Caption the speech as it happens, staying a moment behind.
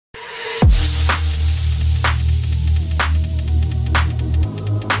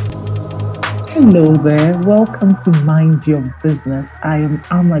Hello there. Welcome to Mind Your Business. I am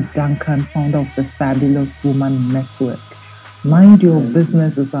Amma Duncan, founder of the Fabulous Woman Network. Mind Your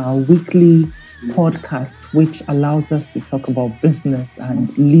Business is our weekly podcast which allows us to talk about business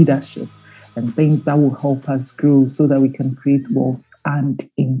and leadership and things that will help us grow so that we can create wealth and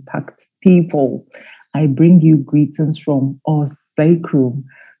impact people. I bring you greetings from Osei.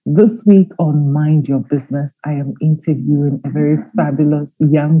 This week on Mind Your Business, I am interviewing a very fabulous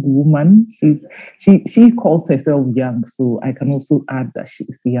young woman. She calls herself young, so I can also add that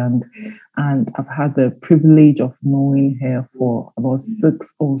she's young. And I've had the privilege of knowing her for about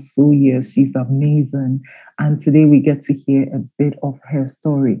 6 or so years. She's amazing. And today we get to hear a bit of her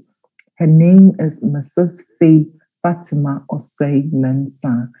story. Her name is Mrs. Fatimatu Osei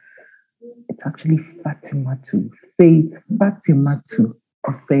Mensa. It's actually Fatimatu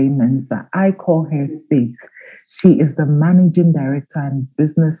Osei Mensa. I call her Faith. She is the managing director and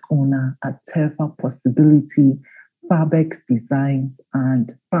business owner at Terfa Possibility, Fabecks Designs,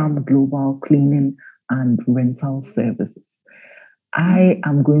 and FamGlobal Cleaning and Rental Services. I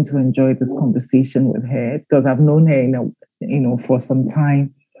am going to enjoy this conversation with her because I've known her, for some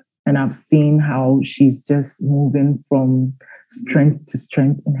time, and I've seen how she's just moving from strength to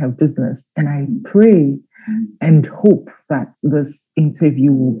strength in her business. And I pray and hope that this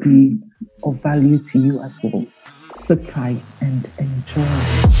interview will be of value to you as well. Sit tight and enjoy.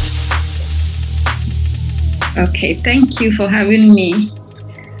 Okay, thank you for having me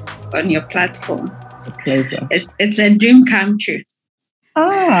on your platform. A pleasure. It's a dream come true. To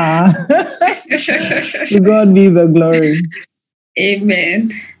God be the glory.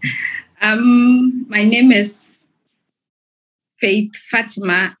 Amen. My name is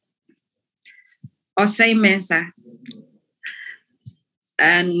Fatimatu Osei Mensa,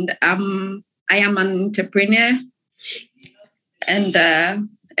 and I am an entrepreneur and a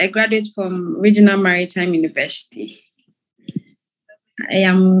graduate from Regional Maritime University. I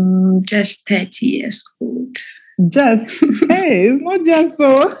am just 30 years old. It's not just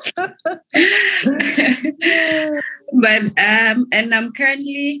so. But and I'm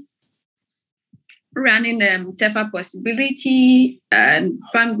currently running Terfa Possibility and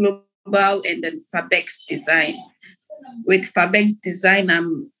FamGlobal and then Fabecks Design. With Fabecks Design,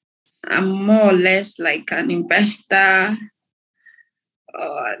 I'm more or less like an investor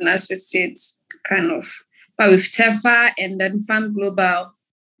or an associate kind of. But with Terfa and then FamGlobal,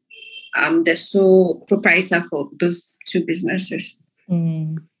 I'm the sole proprietor for those two businesses.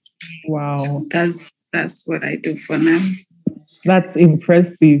 Wow. So that's what I do for now. That's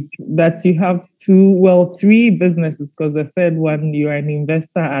impressive that you have 3 businesses, because the third one, you're an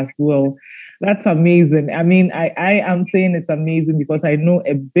investor as well. That's amazing. I mean, I am saying it's amazing because I know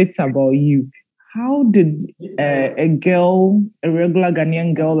a bit about you. How did a regular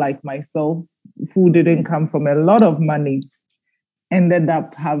Ghanaian girl like myself, who didn't come from a lot of money, ended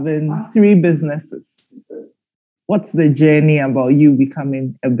up having 3 businesses? What's the journey about you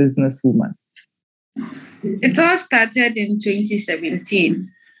becoming a businesswoman? It all started in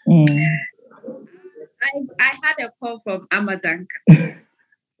 2017. I had a call from Amma Duncan.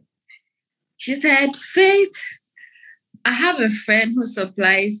 She said, Faith, I have a friend who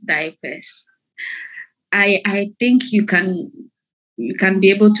supplies diapers. I think you can be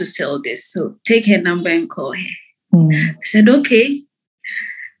able to sell this. So take her number and call her. I said, okay.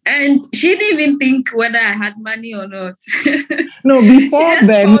 And she didn't even think whether I had money or not. No,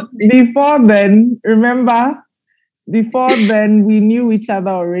 before then, remember? Before then, we knew each other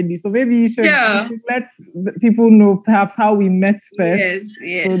already. So maybe you should let people know perhaps how we met first.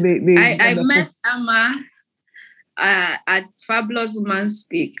 Yes. So I met Amma at Fabulous Woman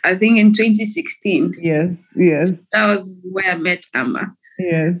Speak, I think in 2016. Yes. That was where I met Amma.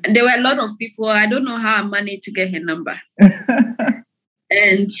 Yes. And there were a lot of people. I don't know how I managed to get her number.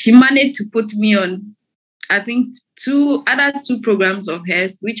 And she managed to put me on, I think, 2 programs of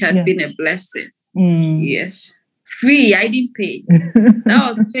hers, which had been a blessing. Yes. Free, I didn't pay. That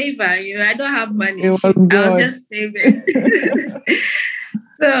was favor. I don't have money. I was just favored.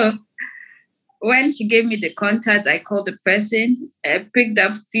 So when she gave me the contact, I called the person, I picked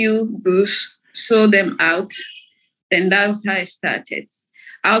up few booths, sold them out. Then that was how I started.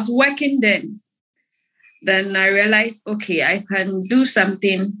 I was working then. Then I realized, okay, I can do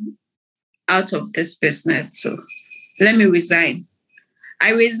something out of this business. So let me resign. I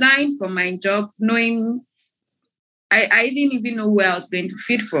resigned from my job knowing I didn't even know where I was going to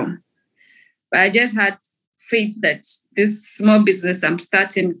feed from. But I just had faith that this small business I'm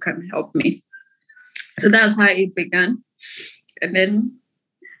starting can help me. So that's how it began. And then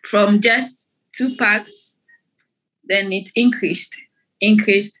from just 2 packs, then it increased.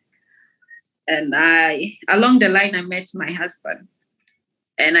 And along the line, I met my husband.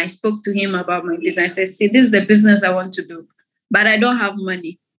 And I spoke to him about my business. I said, see, this is the business I want to do, but I don't have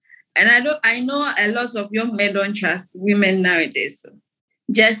money. And I know a lot of young men don't trust women nowadays. So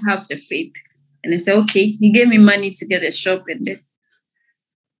just have the faith. And I said, okay. He gave me money to get a shop. And then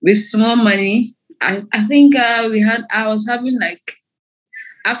with small money, I think I was having like,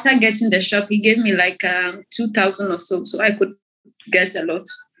 after getting the shop, he gave me like 2,000 or so I could get a lot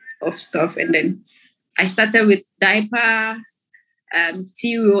of stuff. And then I started with diaper,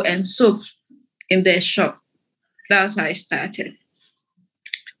 tea roll, and soap in the shop. That's how I started.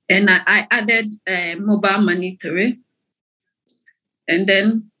 And I added mobile money to it. And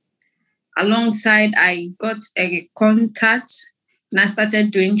then alongside, I got a contact and I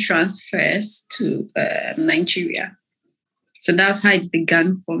started doing transfers to Nigeria. So that's how it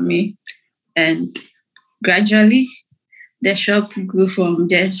began for me. And gradually, the shop grew from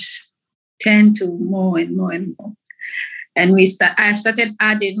just 10 to more and more and more. And I started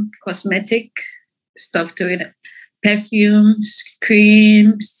adding cosmetic stuff to it. Perfumes,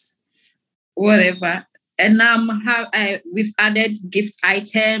 creams, whatever. And now we've added gift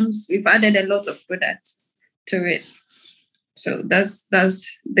items. We've added a lot of products to it. So that's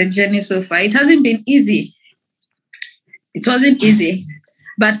the journey so far. It hasn't been easy. It wasn't easy,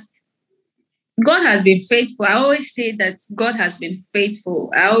 but God has been faithful. I always say that God has been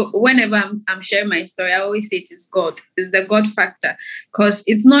faithful. Whenever I'm sharing my story, I always say it is God. It's the God factor, because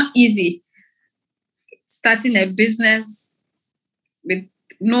it's not easy starting a business with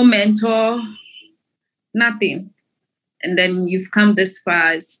no mentor, nothing, and then you've come this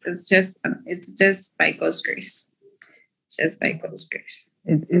far. It's just by God's grace. It's just by God's grace.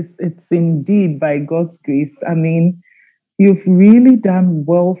 It's indeed by God's grace. I mean, you've really done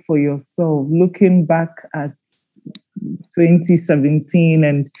well for yourself. Looking back at 2017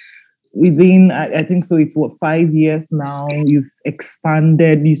 and within, I think so, it's 5 years now, you've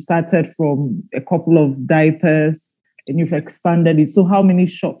expanded. You started from a couple of diapers and you've expanded it. So how many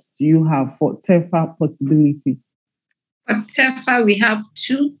shops do you have for Terfa Possibilities? For Terfa, we have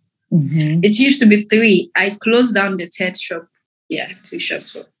 2. Mm-hmm. It used to be 3. I closed down the 3rd shop. Yeah, 2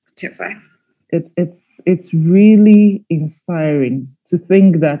 shops for Terfa. It's really inspiring to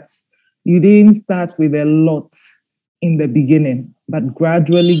think that you didn't start with a lot in the beginning, but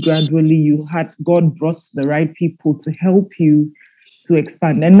gradually God brought the right people to help you to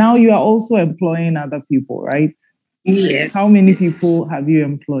expand. And now you are also employing other people, right? Yes. How many people have you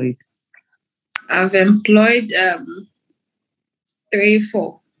employed? I've employed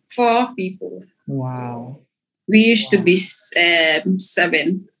 4 people. Wow. We used to be 7.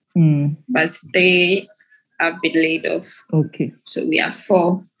 But they have been laid off. Okay. So we are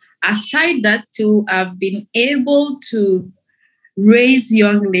 4. Aside that too, I've been able to raise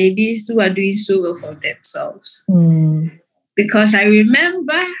young ladies who are doing so well for themselves. Because I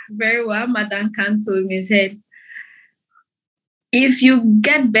remember very well, Madam Khan told me, said, if you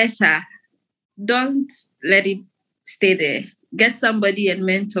get better, don't let it stay there. Get somebody and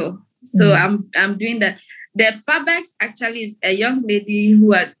mentor. So I'm doing that. The Fabecks actually is a young lady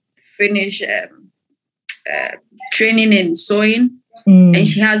who had finished training in sewing, and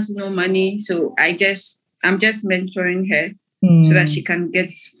she has no money. So I'm just mentoring her so that she can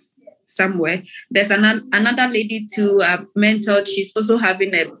get somewhere. There's another lady too I've mentored. She's also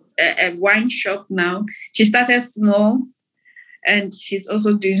having a wine shop now. She started small, and she's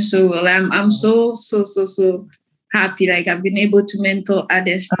also doing so well. I'm so happy. Like I've been able to mentor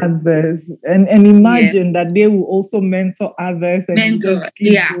others. And imagine that they will also mentor others and just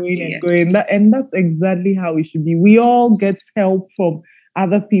keep going and going. And that's exactly how it should be. We all get help from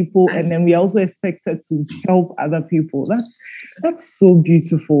other people, and then we are also expected to help other people. That's so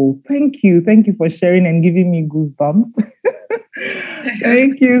beautiful. Thank you for sharing and giving me goosebumps.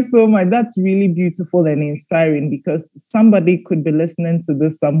 Thank you so much. That's really beautiful and inspiring, because somebody could be listening to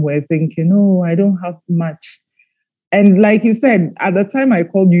this somewhere thinking, oh, I don't have much. And like you said, at the time I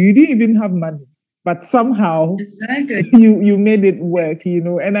called you, you didn't even have money, but somehow you made it work,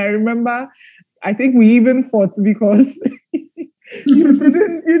 And I remember, I think we even fought because you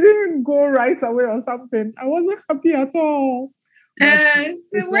didn't go right away or something. I wasn't happy at all.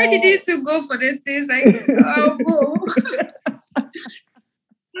 So why did you two go for the things like, I'll go?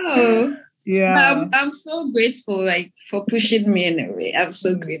 Oh, yeah. I'm so grateful, like, for pushing me in a way. I'm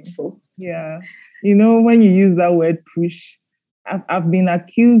so grateful. Yeah. When you use that word push, I've been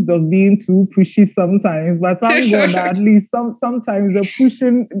accused of being too pushy sometimes, but thank God that at least sometimes the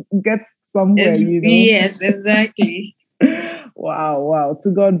pushing gets somewhere, Yes, exactly. Wow. To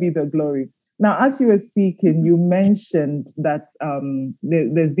God be the glory. Now, as you were speaking, you mentioned that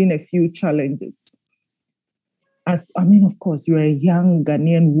there's been a few challenges. Of course, you're a young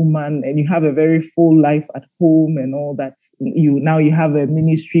Ghanaian woman and you have a very full life at home and all that. You have a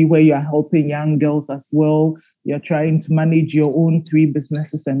ministry where you are helping young girls as well. You're trying to manage your own 3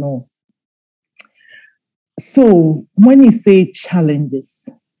 businesses and all. So when you say challenges,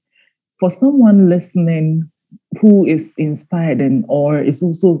 for someone listening who is inspired or is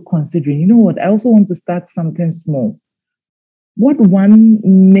also considering, I also want to start something small. What one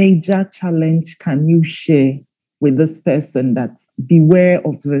major challenge can you share with this person that's beware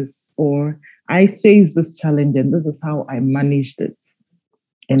of this, or I faced this challenge and this is how I managed it?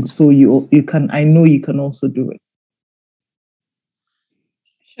 And so I know you can also do it.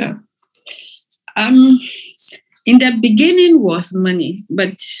 Sure. In the beginning was money,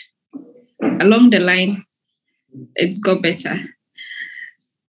 but along the line, it's got better.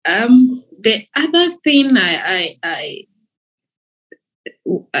 The other thing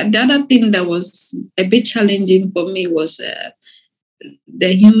the other thing that was a bit challenging for me was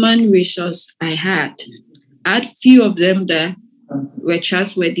the human resource I had. I had few of them that were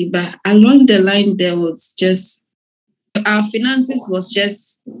trustworthy, but along the line, there was just, our finances was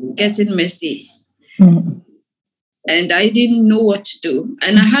just getting messy. Mm. And I didn't know what to do.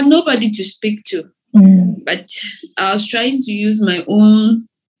 And I had nobody to speak to. Mm. But I was trying to use my own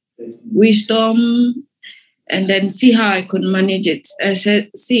wisdom and then see how I could manage it. I said,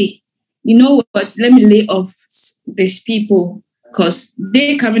 see, you know what, let me lay off these people because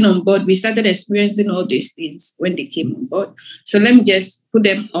they coming on board. We started experiencing all these things when they came on board. So let me just put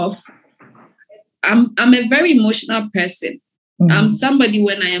them off. I'm a very emotional person. Mm-hmm. I'm somebody,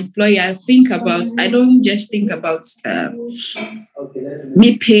 when I employ, I don't just think about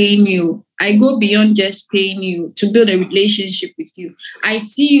me paying you. I go beyond just paying you to build a relationship with you. I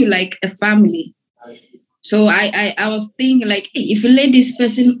see you like a family. So I was thinking like, hey, if you let this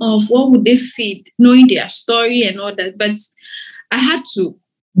person off, what would they feed? Knowing their story and all that. But I had to,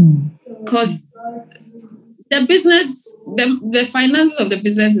 because the business, the finances of the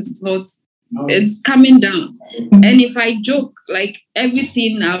business is not, it's coming down. And if I joke, like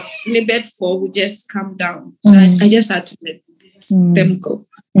everything I've labored for will just come down. So I just had to let them go.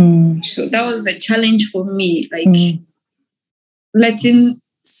 So that was a challenge for me, like letting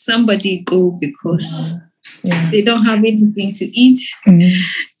somebody go because they don't have anything to eat.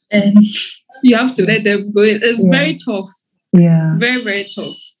 And you have to let them go. It's very tough. Yeah. Very, very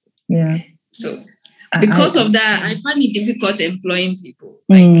tough. Yeah. So because of that, I find it difficult employing people.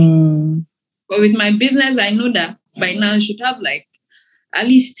 Like, but with my business, I know that by now I should have like at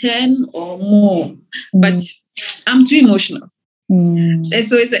least 10 or more. But I'm too emotional. And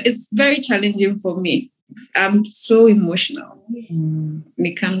so it's very challenging for me. I'm so emotional when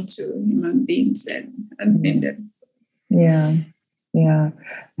it comes to human beings and them. Yeah.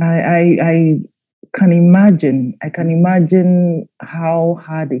 I can imagine. I can imagine how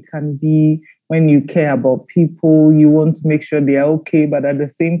hard it can be when you care about people. You want to make sure they are okay, but at the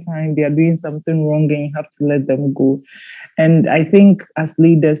same time, they are doing something wrong and you have to let them go. And I think as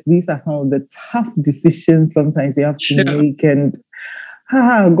leaders, these are some of the tough decisions sometimes you have to make. And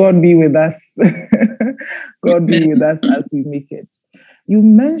God be with us. God be with us as we make it. You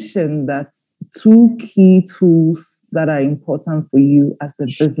mentioned that 2 key tools that are important for you as a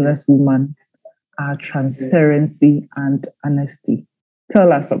businesswoman are transparency and honesty.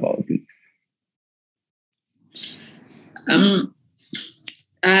 Tell us about these. When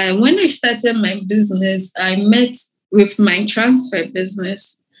I started my business, I met with my transfer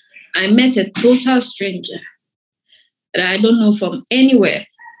business. I met a total stranger that I don't know from anywhere.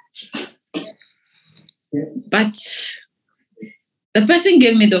 But the person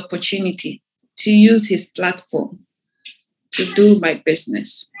gave me the opportunity to use his platform to do my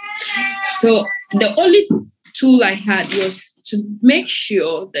business. So the only tool I had was to make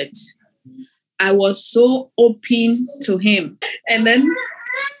sure that I was so open to him. And then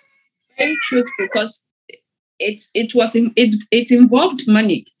very truthful, because it involved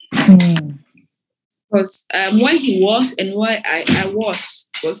money. Because where he was and where I was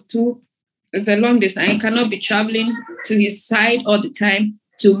too, it's a long distance. I cannot be traveling to his side all the time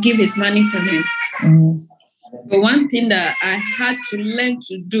to give his money to him. But one thing that I had to learn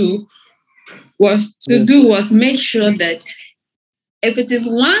to do was make sure that if it is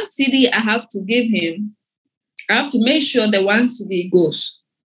 1 cedi I have to give him, I have to make sure the 1 cedi goes.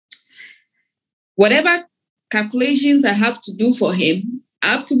 Whatever calculations I have to do for him, I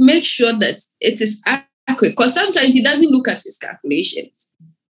have to make sure that it is accurate. Because sometimes he doesn't look at his calculations.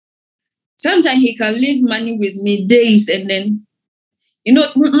 Sometimes he can leave money with me days and then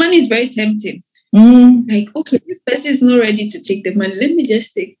money is very tempting. Like, okay, this person is not ready to take the money. Let me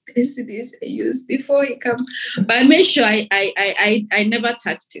just take 10 cedis and use before he comes. But I made sure I never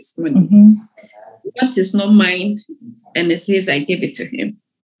touched his money. What is not mine, and it says I gave it to him.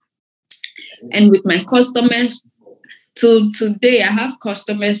 And with my customers, till today, I have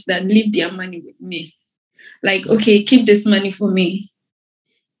customers that leave their money with me. Like, okay, keep this money for me.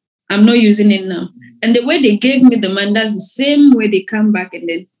 I'm not using it now. And the way they gave me the money, that's the same way they come back, and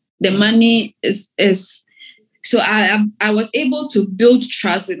then the money is so I was able to build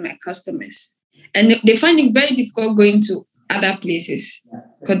trust with my customers. And they find it very difficult going to other places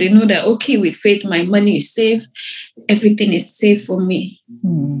because they know that, okay, with Faith, my money is safe. Everything is safe for me.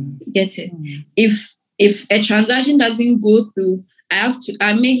 Get it? If a transaction doesn't go through,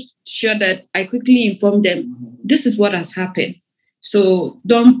 I make sure that I quickly inform them, this is what has happened. So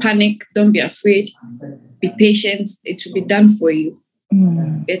don't panic, don't be afraid, be patient. It will be done for you.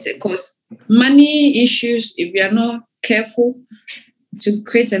 Get it? Because money issues, if you are not careful, to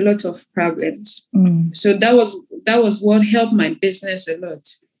create a lot of problems. So that was what helped my business a lot.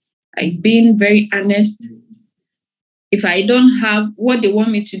 Like being very honest. If I don't have what they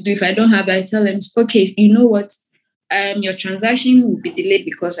want me to do, if I don't have, I tell them, okay, you know what? Your transaction will be delayed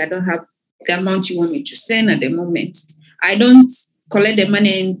because I don't have the amount you want me to send at the moment. I don't collect the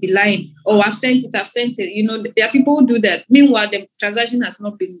money and be lying. Oh, I've sent it. There are people who do that. Meanwhile, the transaction has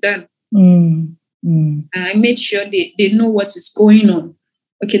not been done. And I made sure they know what is going on.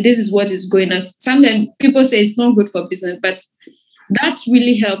 Okay, this is what is going on. Sometimes people say it's not good for business, but that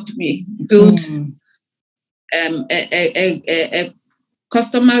really helped me build a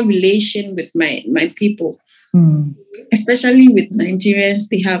customer relation with my people. Especially with Nigerians,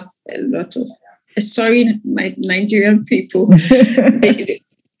 they have a lot of my Nigerian people.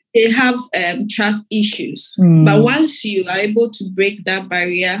 they have trust issues. But once you are able to break that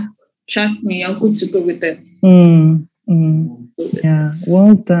barrier, trust me, you're good to go with them. Yeah,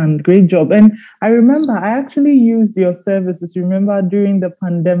 well done. Great job. And I remember I actually used your services, remember, during the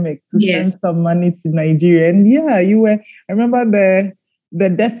pandemic to send some money to Nigeria. And I remember the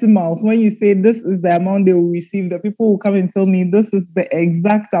decimals, when you say this is the amount they will receive, the people will come and tell me this is the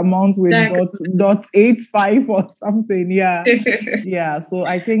exact amount with .85 or something. Yeah. So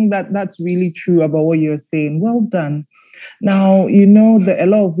I think that's really true about what you're saying. Well done. Now, a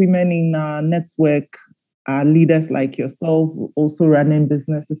lot of women in our network are leaders like yourself, also running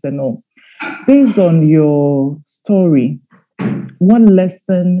businesses and all. Based on your story, what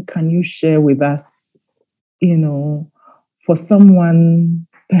lesson can you share with us, for someone,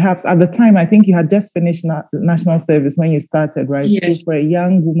 perhaps at the time, I think you had just finished national service when you started, right? Yes. So for a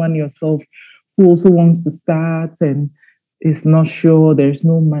young woman yourself who also wants to start and is not sure, there's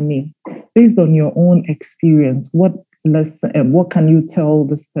no money, based on your own experience, what lesson, what can you tell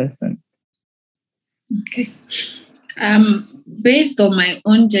this person? Okay. Based on my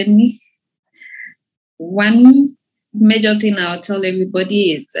own journey, one major thing I'll tell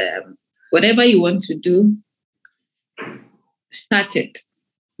everybody is whatever you want to do, start it.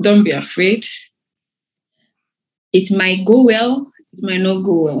 Don't be afraid. It might go well, it might not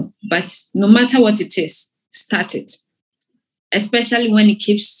go well, but no matter what it is, start it. Especially when it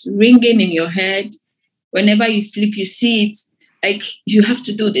keeps ringing in your head. Whenever you sleep, you see it, like you have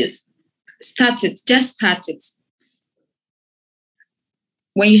to do this. Start it. Just start it.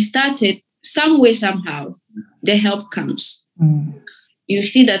 When you start it, some way, somehow, the help comes. You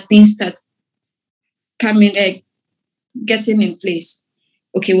see that things start coming, getting in place.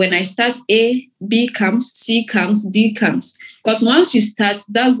 Okay, when I start, A, B comes, C comes, D comes. Because once you start,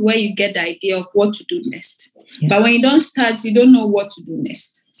 that's where you get the idea of what to do next. Yeah. But when you don't start, you don't know what to do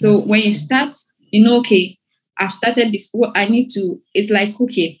next. So when you start, okay, I've started this. What I need to, it's like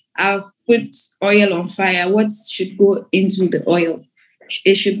cooking. I've put oil on fire. What should go into the oil?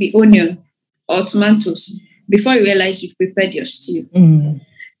 It should be onion or tomatoes. Before you realize you've prepared your stew.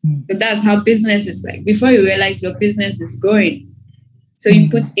 So that's how business is like. Before you realize your business is going. So you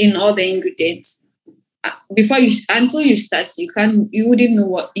put in all the ingredients. Until you start, you wouldn't know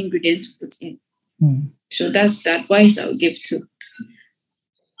what ingredient to put in. So that's the advice I would give to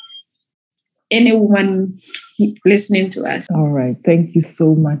any woman listening to us. All right. Thank you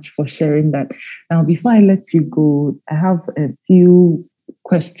so much for sharing that. Now, before I let you go, I have a few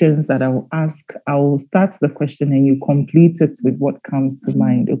questions that I will ask. I will start the question and you complete it with what comes to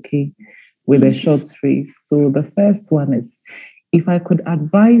mind, okay? With a short phrase. So the first one is, if I could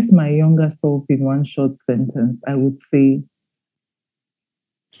advise my younger self in one short sentence, I would say...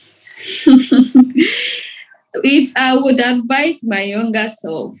 If I would advise my younger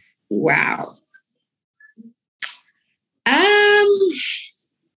self, wow.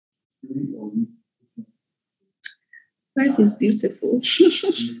 Life is beautiful.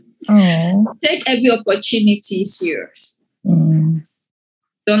 Oh. Take every opportunity serious. Mm.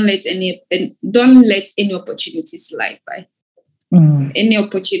 Don't let any opportunity slide by. Any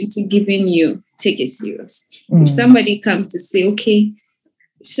opportunity given you, take it serious. If somebody comes to say, okay,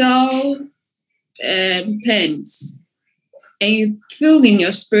 sell pens, and you feel in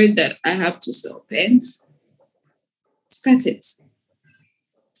your spirit that I have to sell pens, start it.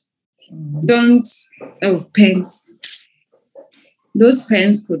 Pens. Those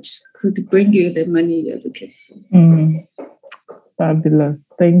pens could bring you the money you're looking for. Fabulous.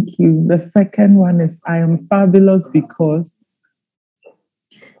 Thank you. The second one is I am fabulous because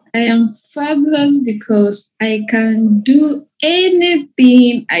I can do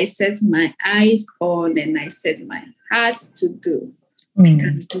anything I set my eyes on and I set my heart to do. I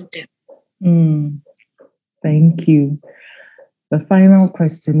can do them. Thank you. The final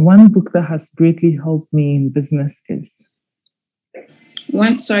question. One book that has greatly helped me in business is?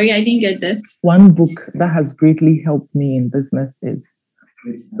 Sorry, I didn't get that. One book that has greatly helped me in business is?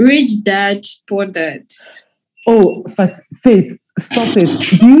 Rich Dad, Poor Dad. Oh, Faith, stop it.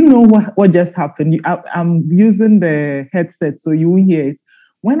 Do you know what just happened? I'm using the headset so you won't hear it.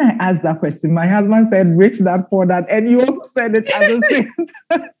 When I asked that question, my husband said, Rich Dad, Poor Dad, and you also said it at the same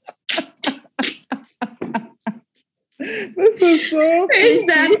time. This is so Rich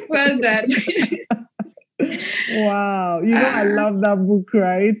Dad, Poor Dad. Wow. I love that book,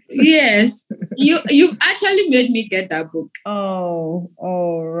 right? Yes. You actually made me get that book. Oh,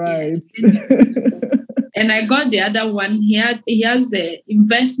 all right. Yeah. And I got the other one. He has the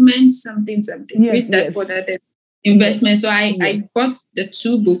investment something. Yes, Poor Dad investment. So I got the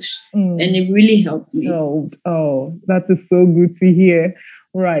two books and it really helped me. Oh, that is so good to hear.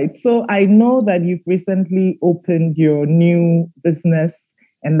 Right. So I know that you've recently opened your new business,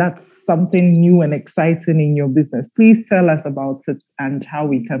 and that's something new and exciting in your business. Please tell us about it and how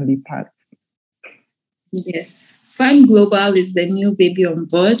we can be part. Yes. FamGlobal is the new baby on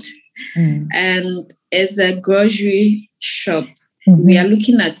board, and it's a grocery shop. We are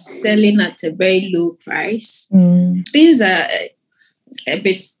looking at selling at a very low price. Things are a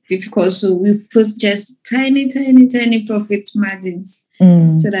bit difficult, so we've put just tiny profit margins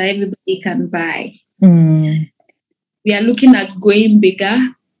so that everybody can buy. We are looking at going bigger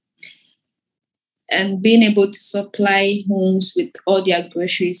and being able to supply homes with all their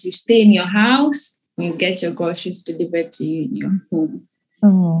groceries. You stay in your house, you get your groceries delivered to you in your home.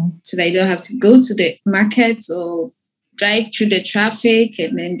 So that you don't have to go to the market or drive through the traffic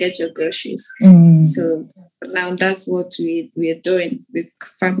and then get your groceries. So now that's what we are doing with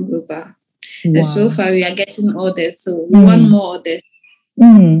FamGlobal. Wow. And so far we are getting orders, so we want more orders.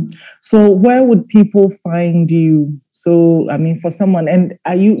 So where would people find you? So, I mean, for someone, and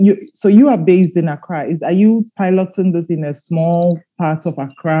are so you are based in Accra. Are you piloting this in a small part of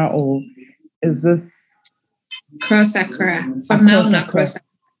Accra, or is this? Cross Accra. From now on, across Accra.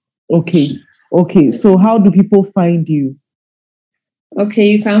 Okay. So how do people find you?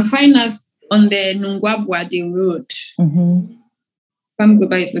 Okay, you can find us on the Nungwa-Buade Road.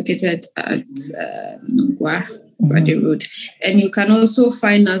 FamGlobal is located at Nungwa-Buade Road. And you can also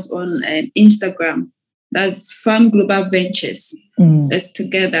find us on Instagram. That's FamGlobal Ventures. That's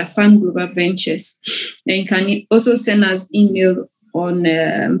together, FamGlobal Ventures. And you can also send us email on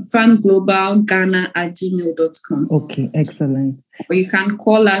famglobalghana@gmail.com. Okay, excellent. Or you can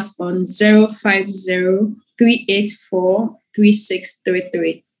call us on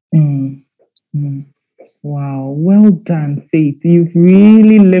 050-384-3633. Wow, well done, Faith. You've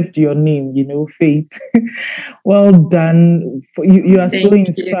really lived your name, Faith. Well done. You are so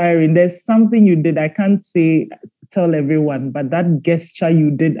inspiring. There's something you did. I can't tell everyone, but that gesture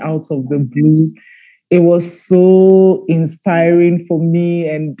you did out of the blue, it was so inspiring for me.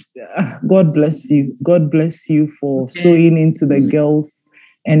 And God bless you. God bless you for sewing into the girls.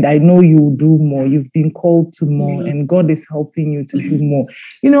 And I know you will do more. You've been called to more, and God is helping you to do more.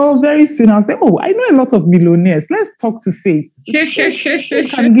 Very soon I'll say, I know a lot of millionaires. Let's talk to Faith. Who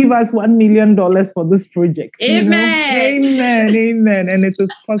can give us $1 million for this project? Amen. And it is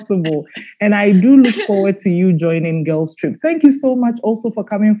possible. And I do look forward to you joining Girls Trip. Thank you so much also for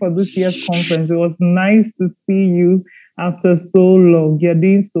coming for this year's conference. It was nice to see you after so long. You're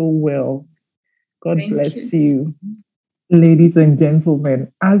doing so well. God bless you. Ladies and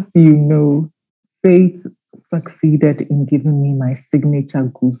gentlemen, as you know, Faith succeeded in giving me my signature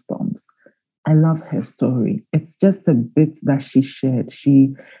goosebumps. I love her story. It's just a bit that she shared.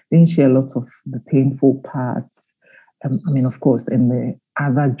 She didn't share a lot of the painful parts. Of course, and the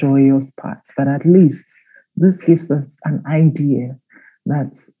other joyous parts, but at least this gives us an idea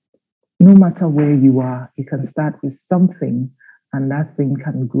that no matter where you are, you can start with something and that thing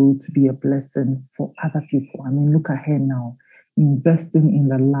can grow to be a blessing for other people. I mean, look at her now, investing in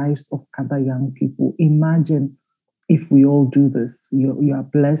the lives of other young people. Imagine if we all do this. You are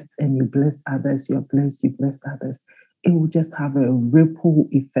blessed and you bless others. You are blessed, you bless others. It will just have a ripple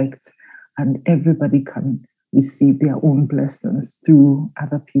effect and everybody can receive their own blessings through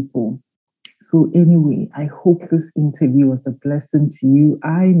other people. So anyway, I hope this interview was a blessing to you.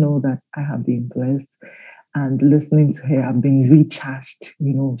 I know that I have been blessed, and listening to her, I've been recharged.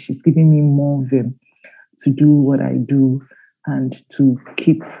 She's giving me more vim to do what I do and to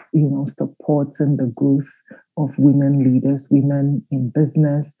keep, supporting the growth of women leaders, women in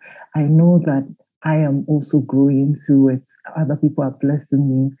business. I know that I am also growing through it. Other people are blessing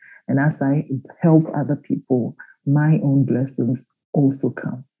me. And as I help other people, my own blessings also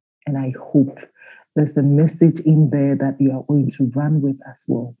come. And I hope there's a message in there that you are going to run with as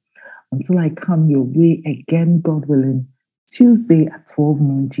well. Until I come your way again, God willing, Tuesday at 12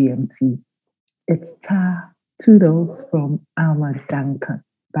 noon GMT. It's toodles from Alma Duncan.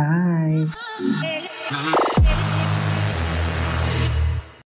 Bye.